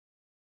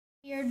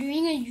We are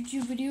doing a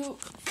YouTube video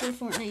for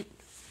Fortnite.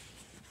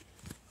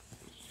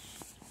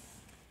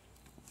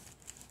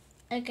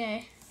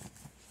 Okay.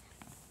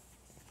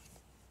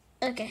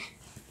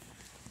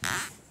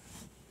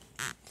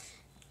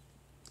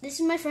 This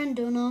is my friend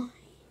Dono.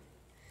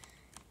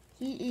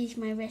 He is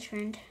my best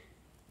friend.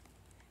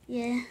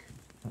 Yeah.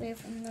 We're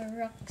from the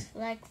rocks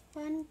like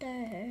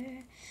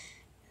thunder.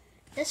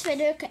 This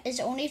video is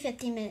only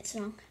 15 minutes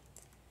long.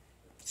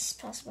 It's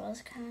possible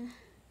as I can.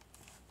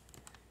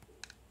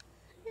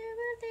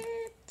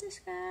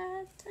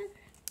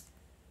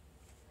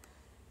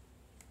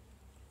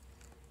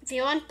 If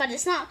you want, but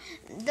it's not,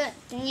 the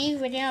new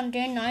video I'm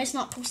doing now is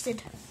not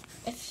posted.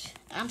 If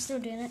I'm still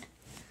doing it.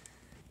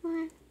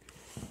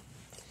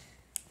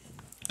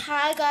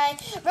 Hi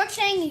guys, we're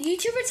playing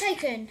YouTuber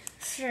Tycoon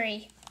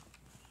 3.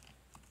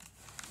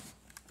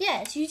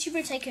 Yeah, it's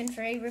YouTuber Tycoon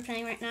 3 we're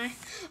playing right now.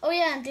 Oh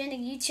yeah, I'm doing a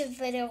YouTube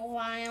video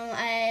while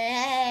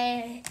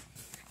I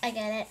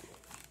get it.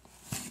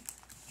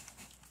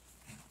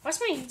 What's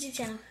my YouTube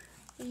channel?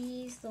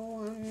 He's the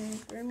one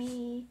for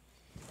me.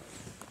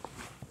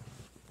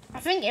 I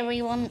think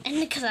everyone in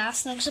the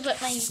class knows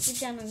about my YouTube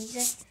channel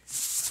music.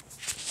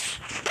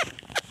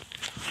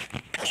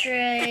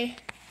 True.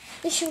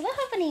 Does Shola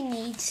have any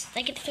needs?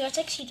 Like it feels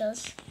like she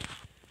does.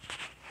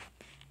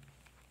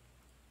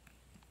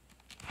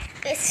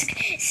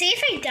 See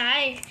if I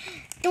die,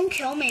 don't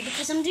kill me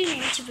because I'm doing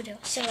a YouTube video.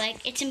 So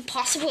like it's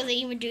impossible that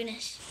you would do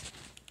this.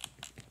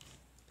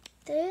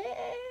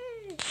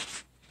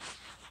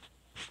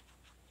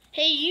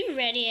 Hey, you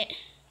ready it?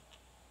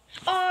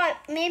 Oh,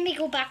 it made me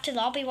go back to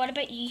lobby. What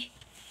about you?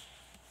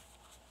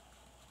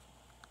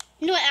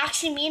 No, it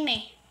actually made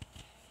me.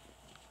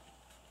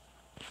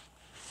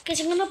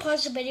 Because I'm going to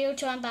pause the video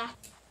till I'm back.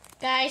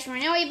 Guys, we're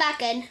now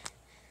back in.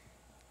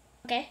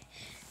 Okay.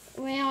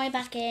 We're now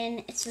back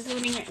in. It's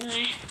loading right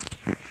now.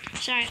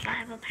 Sorry if I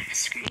have a bad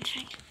screen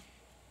thing.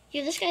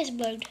 Yo, this guy's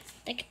bugged.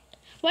 Like,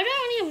 why do I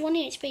only have 1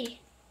 HP?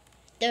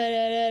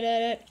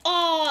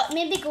 Oh,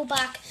 maybe go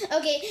back.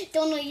 Okay,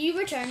 don't know. You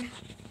return.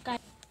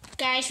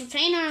 Guys, we're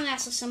playing our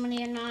last with somebody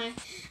here now.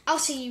 I'll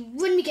see you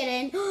when we get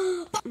in.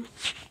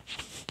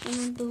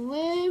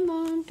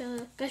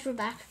 Guys, we're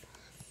back.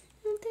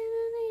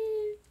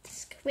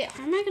 Wait,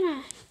 how am I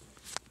gonna?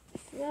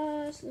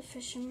 That's the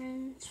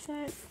fisherman's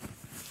fight.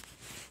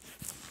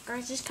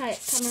 Guys, this camera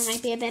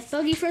might be a bit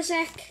buggy for a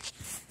sec.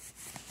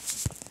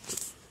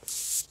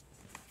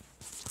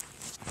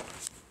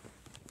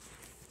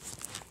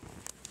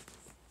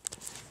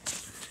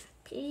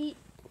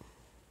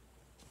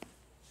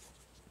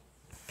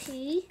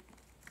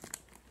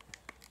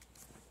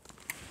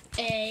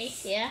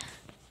 Yeah.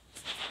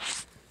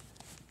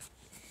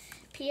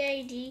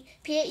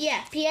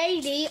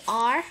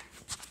 PADR.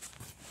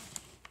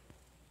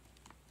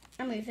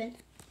 I'm moving.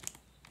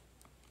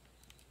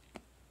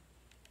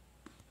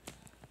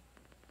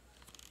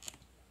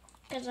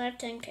 Because I have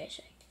 10k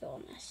so I can go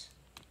on this.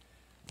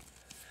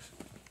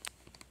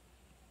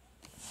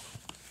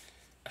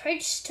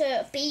 Crouch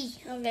to B.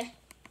 Okay.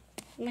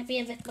 Might be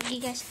a bit buggy,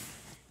 guys.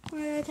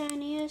 Where the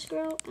tiniest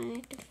grow,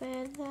 I could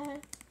feed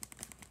that.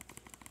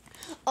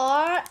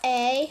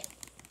 R-A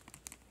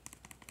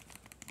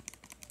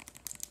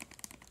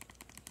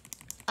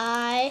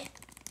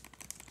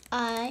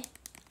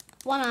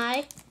one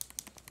I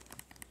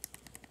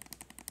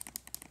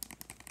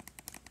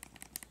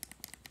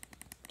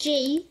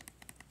G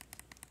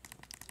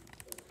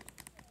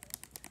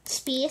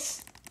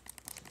space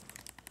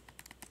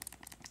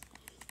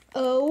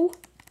O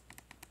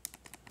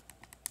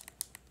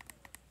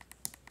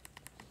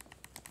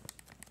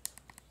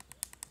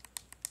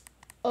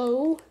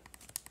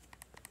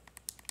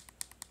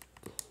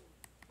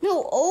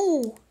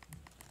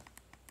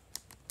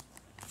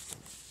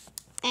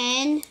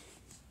N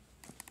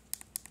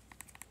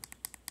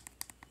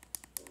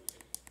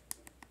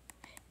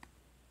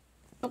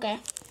okay.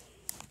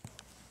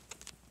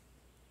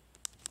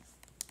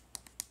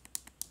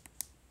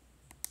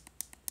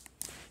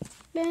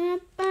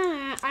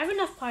 I have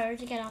enough power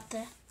to get up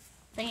the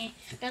thingy.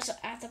 Guess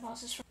I have to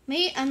pause this.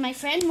 Me and my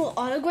friend will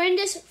auto grind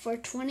this for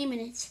 20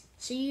 minutes.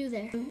 See you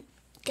there.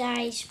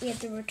 Guys, we have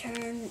to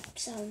return.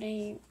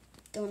 Saturday,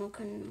 Donald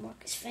couldn't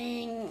work his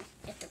thing.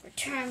 We have to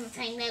return. We're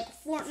playing like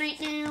a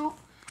Fortnite now.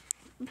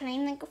 I'm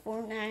playing like a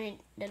Fortnite.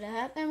 Did I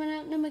have them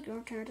out? No, make a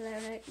return to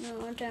that. Like,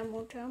 no,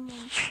 time.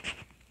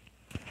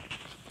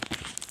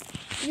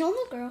 You know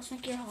the girls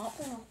think you're hot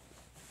or not?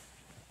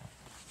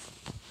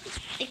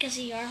 Because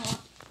you are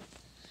hot.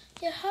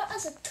 You're hot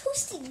as a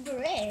toasted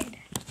bread.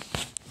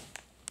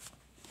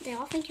 They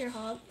all think you're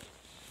hot.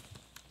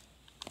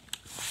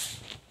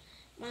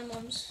 My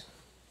mom's.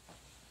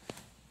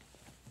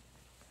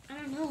 I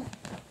don't know.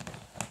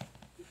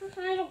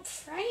 I don't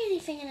fry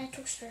anything in a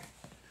toaster.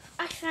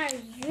 I fry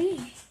you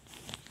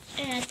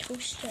in a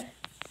toaster.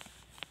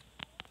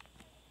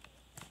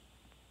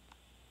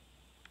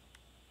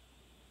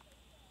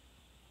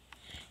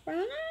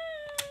 Wait,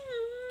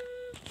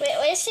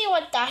 let's see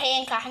what Dahi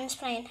and Kahan's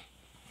playing.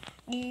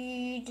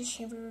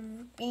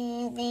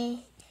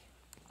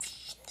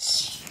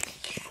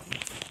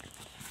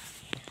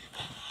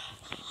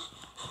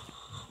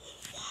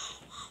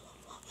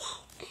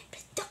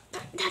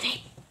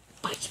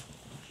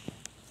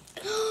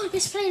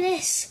 play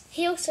this.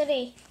 Hill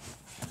City.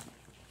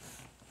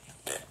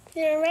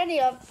 You're ready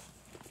up.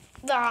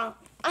 No,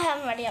 I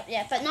haven't ready up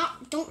yet, but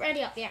don't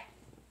ready up yet.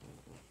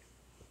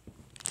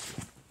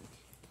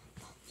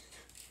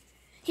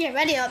 Here,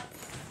 ready up.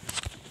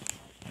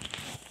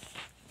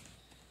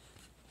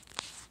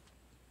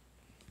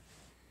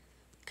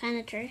 Kind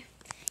of true.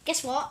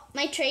 Guess what?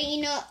 My tree,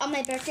 you know, on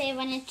my birthday I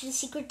went into the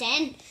secret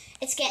den.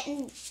 It's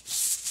getting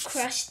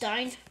crushed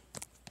down.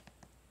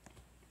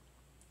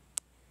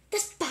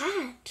 That's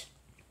bad.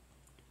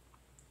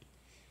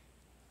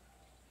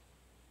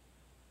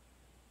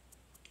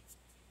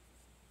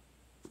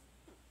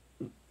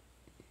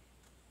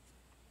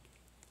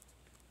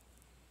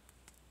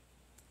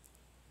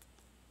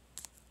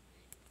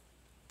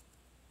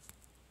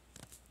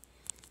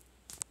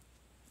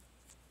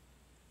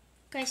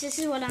 Guys, this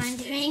is what I'm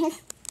doing.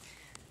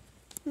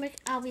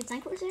 I'll be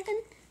blank for a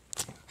second.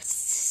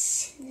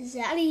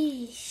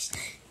 Zallies.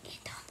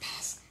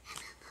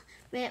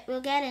 Wait,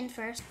 we'll get in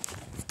first.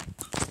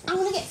 I'm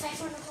gonna get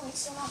 500 points,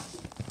 so not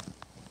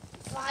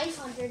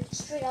 500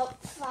 straight up.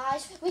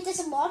 5. Wait, there's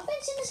a mod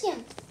bench in this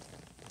game.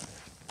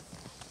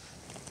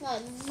 No,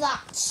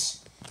 that's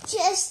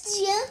just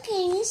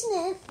joking,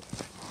 isn't it?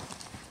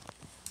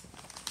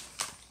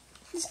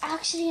 There's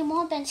actually a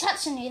mod bench.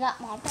 That's a new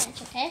that mod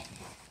bench, okay?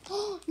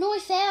 Oh no, I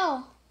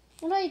fell.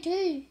 What do I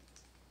do?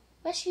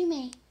 Rescue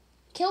me.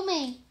 Kill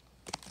me.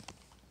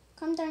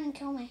 Come down and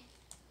kill me.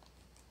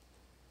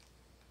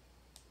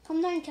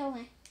 Come down and kill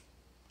me.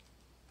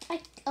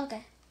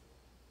 Okay.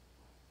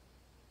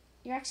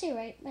 You're actually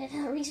right by the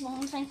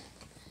respawn thing.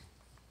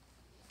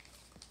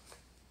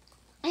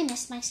 I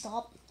missed my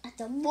stop at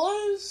the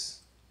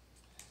walls.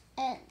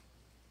 I'm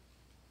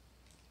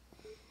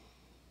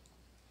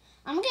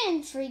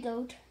getting 3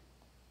 gold.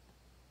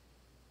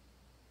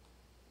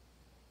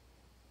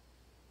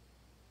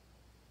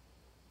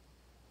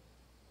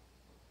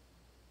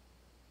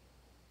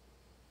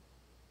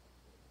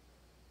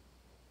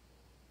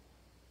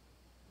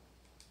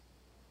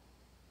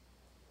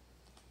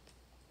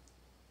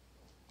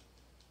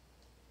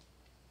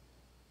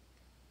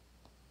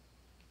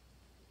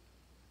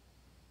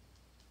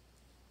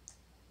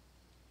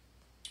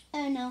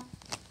 Oh no.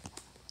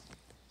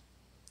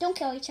 Don't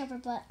kill each other,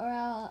 but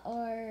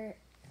or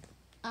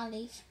I'll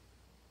leave.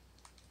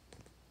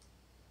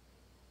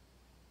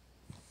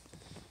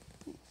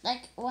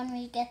 Like when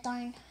we get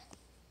down.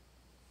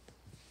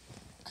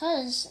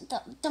 Cause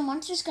the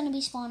monster's gonna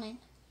be spawning.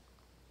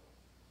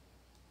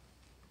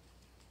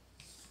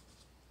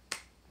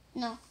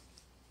 No.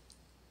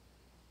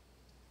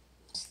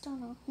 Still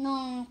no.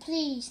 No,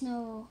 please,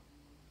 no.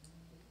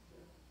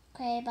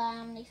 Okay, bye,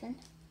 I'm leaving.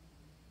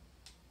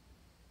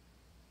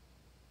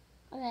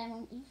 Okay, I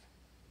won't leave.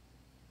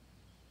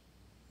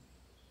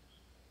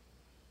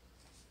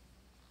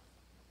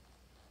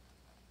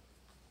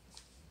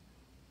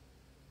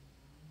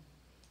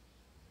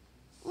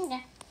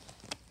 Okay.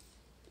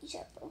 Peace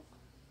out, bro.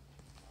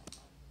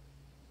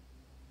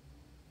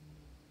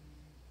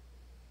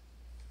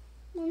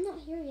 No, I'm not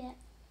here yet.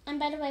 And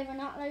by the way, we're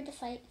not allowed to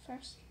fight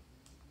first.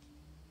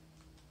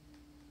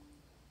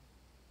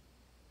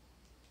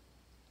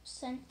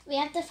 So, we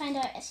have to find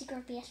out a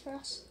secret base for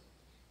us.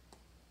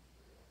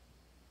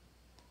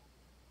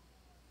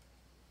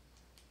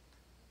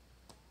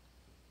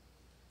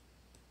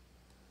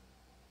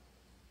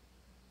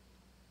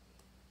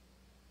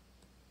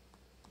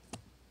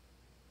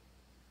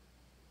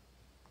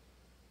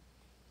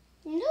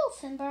 No,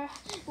 Finbar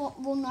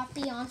will not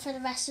be on for the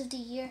rest of the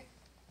year.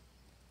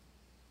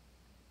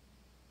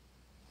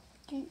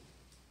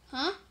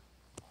 Huh?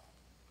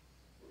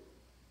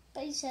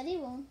 But he said he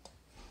won't.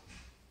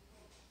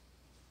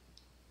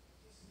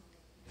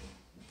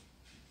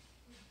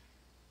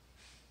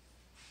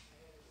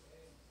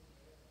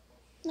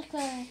 Look,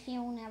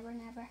 he'll never.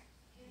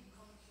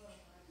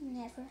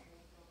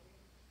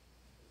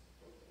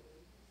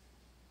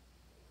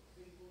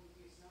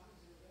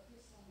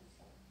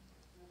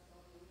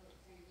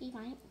 He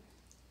might.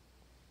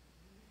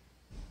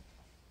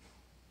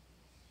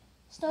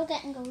 Still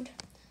getting gold.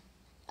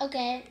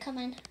 Okay, come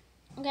in.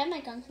 I'm getting my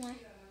guns now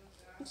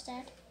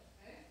instead.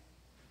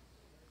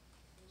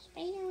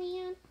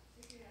 Spider-Man.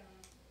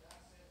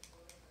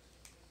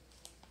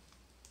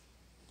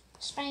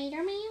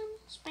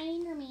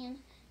 Spider-Man.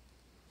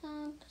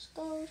 Thumbs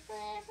goes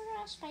forever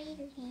a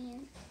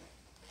Spider-Man.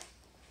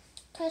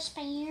 Cause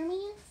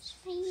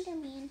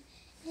Spider-Man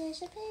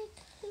is a big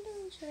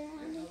loser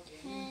and he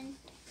can't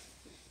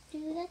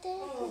do that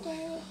every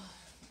day.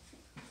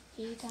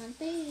 He can't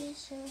be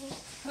so.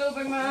 Hello,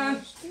 big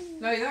man.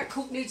 Now that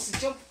coat needs to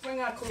jump. Bring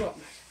that coat up.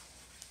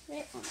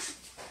 Right on.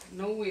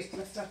 No ways to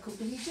lift that coat.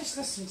 He just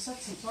listen,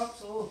 sits and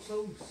talks all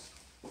close.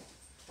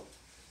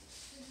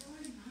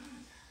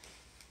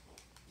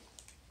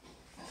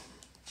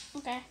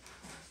 Okay.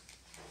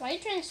 Why are you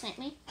trying to snipe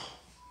me?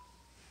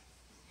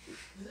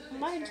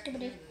 Why did you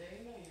do?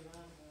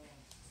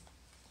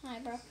 Hi,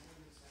 bro.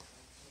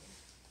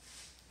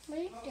 What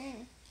are you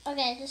doing?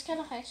 Okay, just get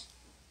a house.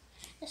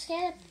 Just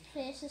get a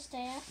place to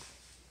stay at.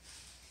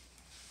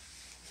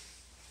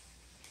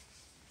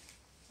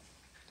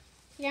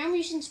 Yeah, I'm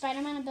using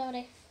Spider-Man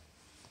ability.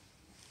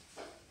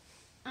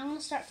 I'm gonna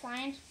start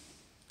flying.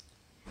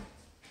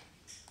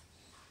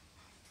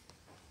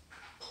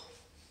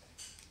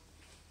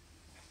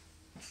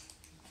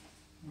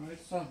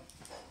 Right, son.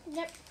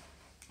 Yep.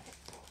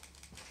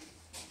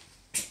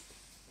 Straight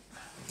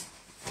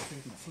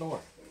on the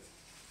floor.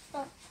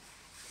 Oh.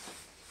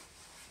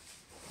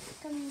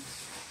 Come in.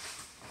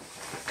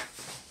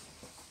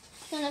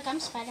 No, look, I'm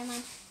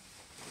Spider-Man.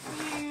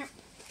 Spider-Man.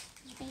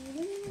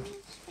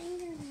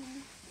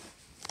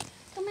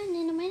 Come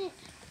in a minute.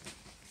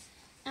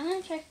 I'm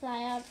gonna try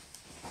fly out.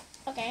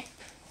 Okay.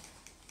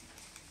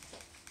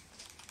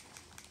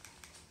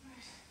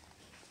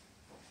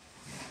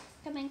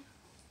 Come in.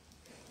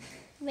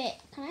 Wait,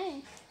 can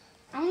I?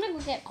 I'm gonna go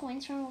get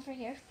coins from over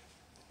here.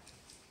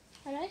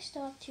 But I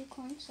still have 2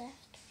 coins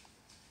left.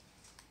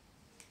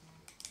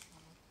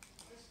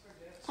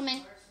 Come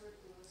in.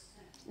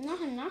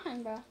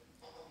 Nothing, bro.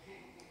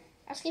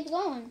 Let's keep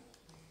going.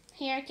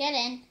 Here, get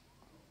in.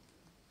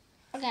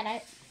 I'll get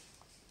out.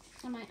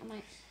 I might.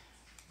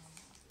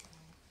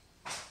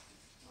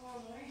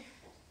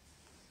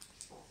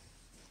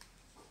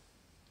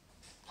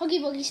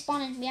 Huggy Buggy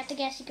spawning. We have to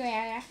get a secret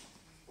area.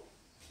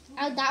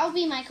 Oh, that will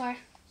be my car.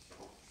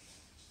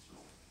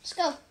 Let's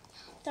go.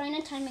 Throwing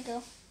a time to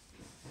go.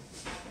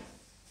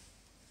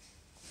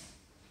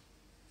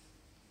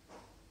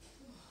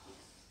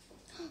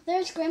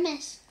 There's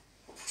Grimace.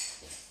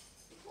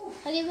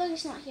 Huggy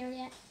Buggy's not here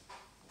yet.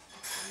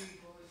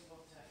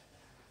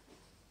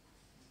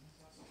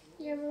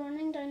 You're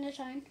running down the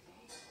town.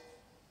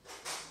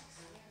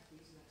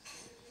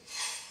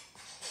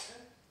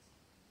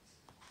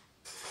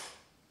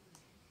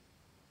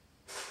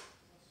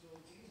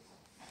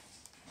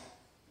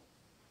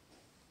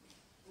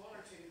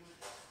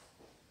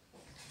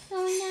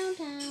 Going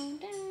downtown.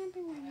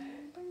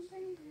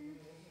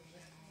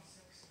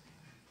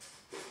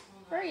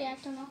 Where are you at?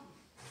 I don't know.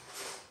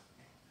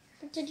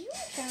 But did you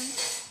return?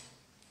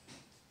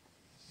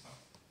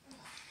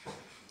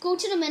 Go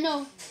to the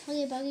middle.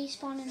 Huggy Buggy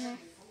spawn in there.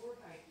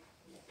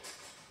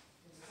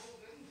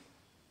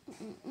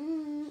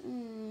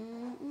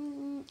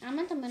 I'm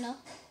at the middle.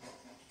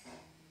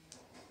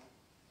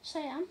 So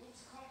I am.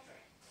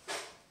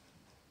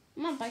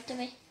 I'm about to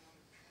be.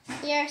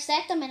 Here, stay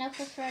at the middle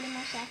for 30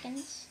 more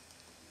seconds.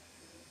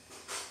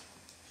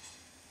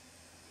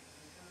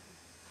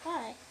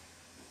 Bye.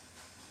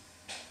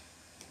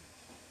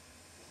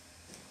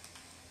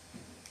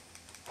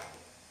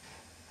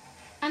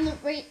 I'm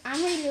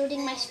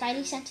reloading my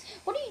Spidey sense.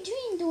 What are you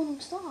doing?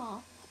 Don't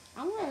stop.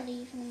 I'm gonna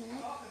leave in a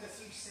minute.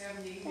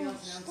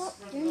 Don't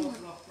stop doing that.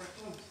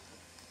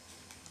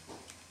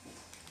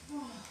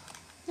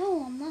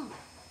 No, I'm not.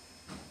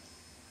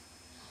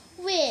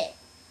 Wait.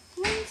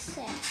 1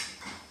 sec.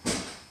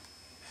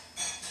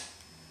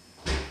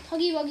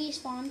 Huggy Wuggy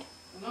spawned.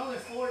 Another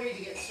 40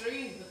 to get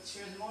 3, but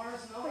sure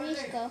tomorrow's another Where did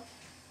he go?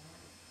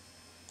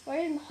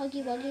 Where did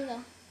Huggy Wuggy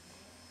go?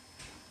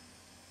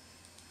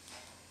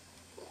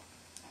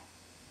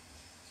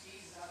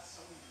 Jesus, that's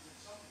some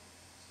stuff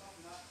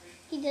in that tree.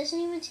 He doesn't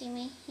even see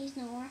me. He's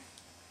nowhere.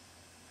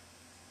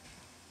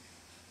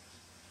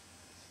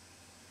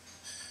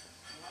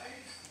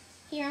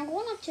 Here, I'm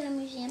going up to the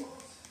museum.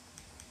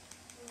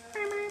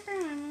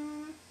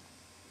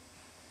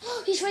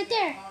 He's right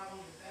there.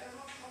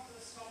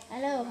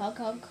 Hello, Hug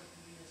Hug.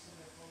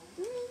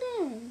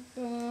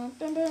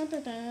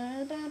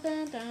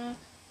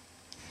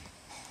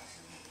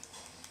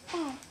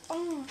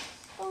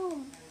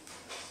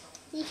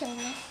 He killed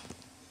me.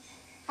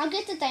 I'll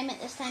get the diamond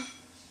this time.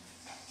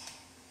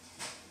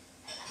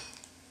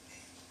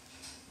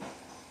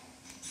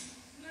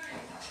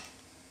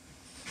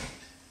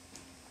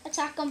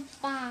 Attack him.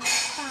 Bah,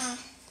 bah.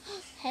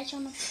 Headshot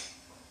him.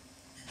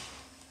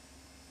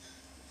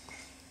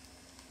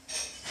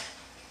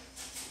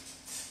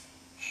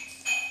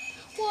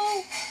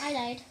 Whoa, I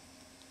died.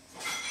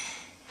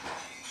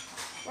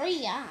 Where are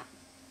you at?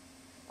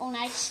 Oh,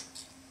 nice.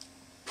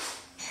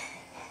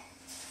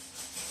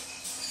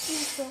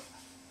 Let's go.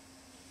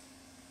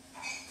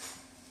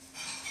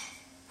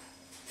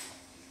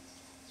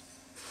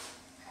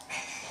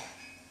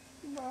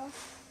 Bro.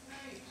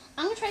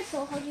 I'm gonna try to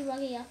pull Huggy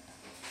Wuggy up.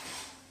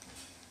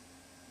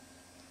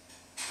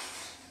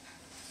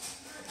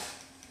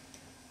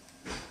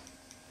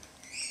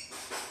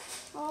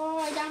 Oh,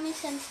 I damaged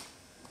him.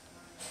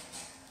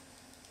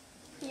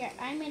 Here,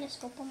 I made a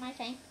scope on my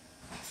thing.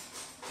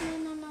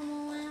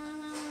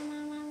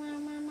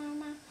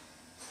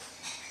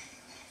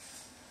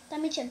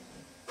 Damage him.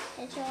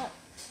 Headshot.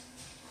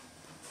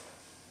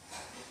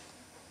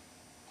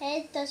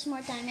 Head does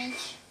more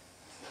damage.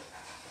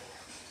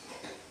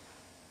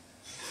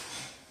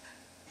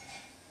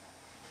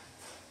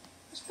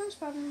 This gun's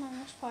probably my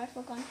most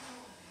powerful gun.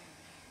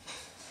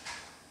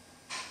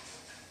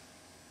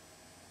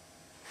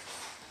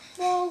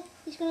 Whoa,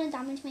 he's gonna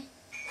damage me.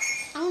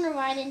 I'm gonna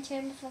ride into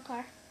him with a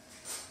car.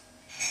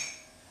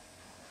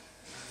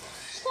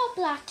 Stop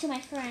black to my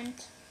friend.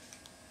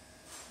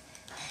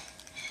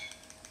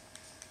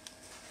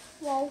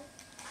 Whoa.